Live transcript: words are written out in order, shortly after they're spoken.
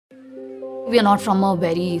We are not from a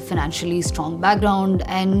very financially strong background,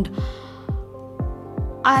 and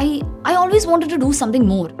I always wanted to do something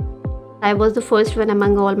more. I was the first one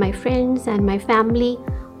among all my friends and my family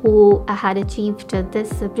who had achieved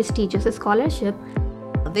this prestigious scholarship.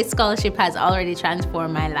 This scholarship has already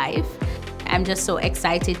transformed my life. I'm just so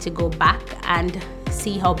excited to go back and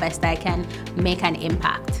see how best I can make an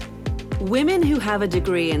impact. Women who have a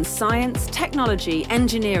degree in science, technology,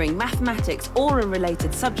 engineering, mathematics or a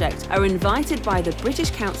related subject are invited by the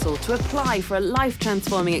British Council to apply for a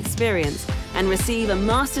life-transforming experience and receive a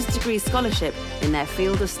master's degree scholarship in their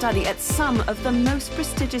field of study at some of the most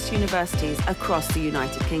prestigious universities across the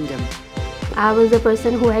United Kingdom. I was a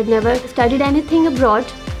person who had never studied anything abroad.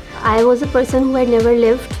 I was a person who had never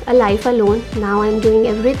lived a life alone. Now I'm doing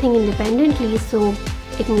everything independently, so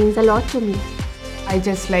it means a lot to me. I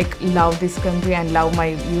just love this country and love my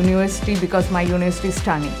university because my university is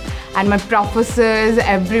stunning. And my professors,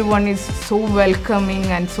 everyone is so welcoming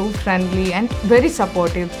and so friendly and very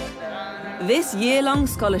supportive. This year-long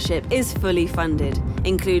scholarship is fully funded,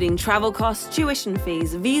 including travel costs, tuition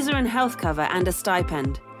fees, visa and health cover and a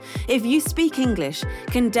stipend. If you speak English,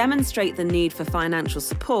 can demonstrate the need for financial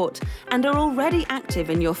support, and are already active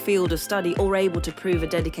in your field of study or able to prove a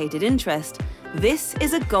dedicated interest, this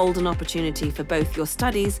is a golden opportunity for both your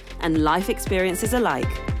studies and life experiences alike.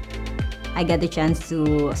 I get the chance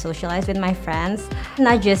to socialize with my friends,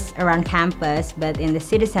 not just around campus, but in the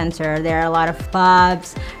city center. There are a lot of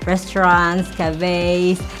pubs, restaurants,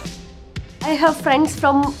 cafes. I have friends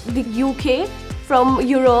from the UK, from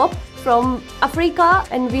Europe, from Africa,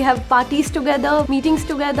 and we have parties together, meetings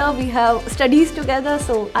together, we have studies together,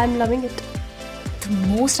 so I'm loving it. The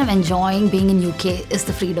most I'm enjoying being in UK is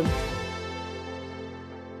the freedom.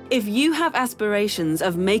 If you have aspirations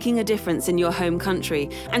of making a difference in your home country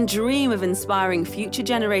and dream of inspiring future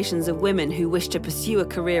generations of women who wish to pursue a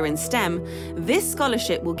career in STEM, this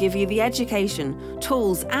scholarship will give you the education,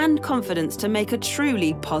 tools and confidence to make a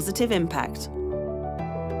truly positive impact.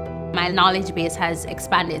 My knowledge base has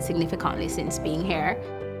expanded significantly since being here.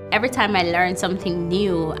 Every time I learn something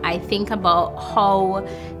new, I think about how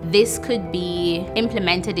this could be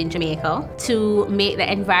implemented in Jamaica to make the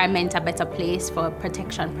environment a better place for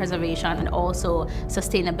protection, preservation, and also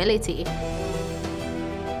sustainability.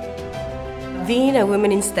 Being a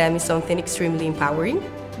woman in STEM is something extremely empowering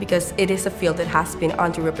because it is a field that has been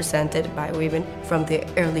underrepresented by women from the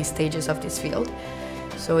early stages of this field.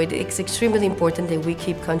 So it's extremely important that we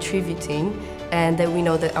keep contributing and that we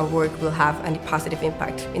know that our work will have a positive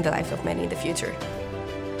impact in the lives of many in the future.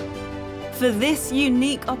 For this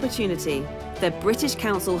unique opportunity, the British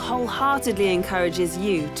Council wholeheartedly encourages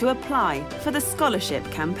you to apply for the scholarship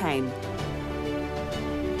campaign.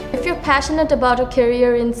 If you're passionate about a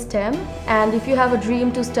career in STEM and if you have a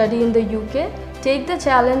dream to study in the UK, take the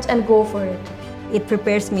challenge and go for it. It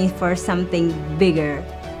prepares me for something bigger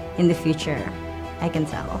in the future, I can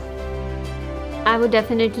tell. I would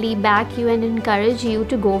definitely back you and encourage you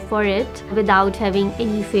to go for it without having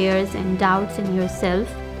any fears and doubts in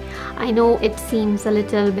yourself. I know it seems a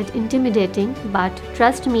little bit intimidating, but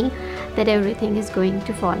trust me that everything is going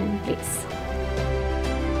to fall in place.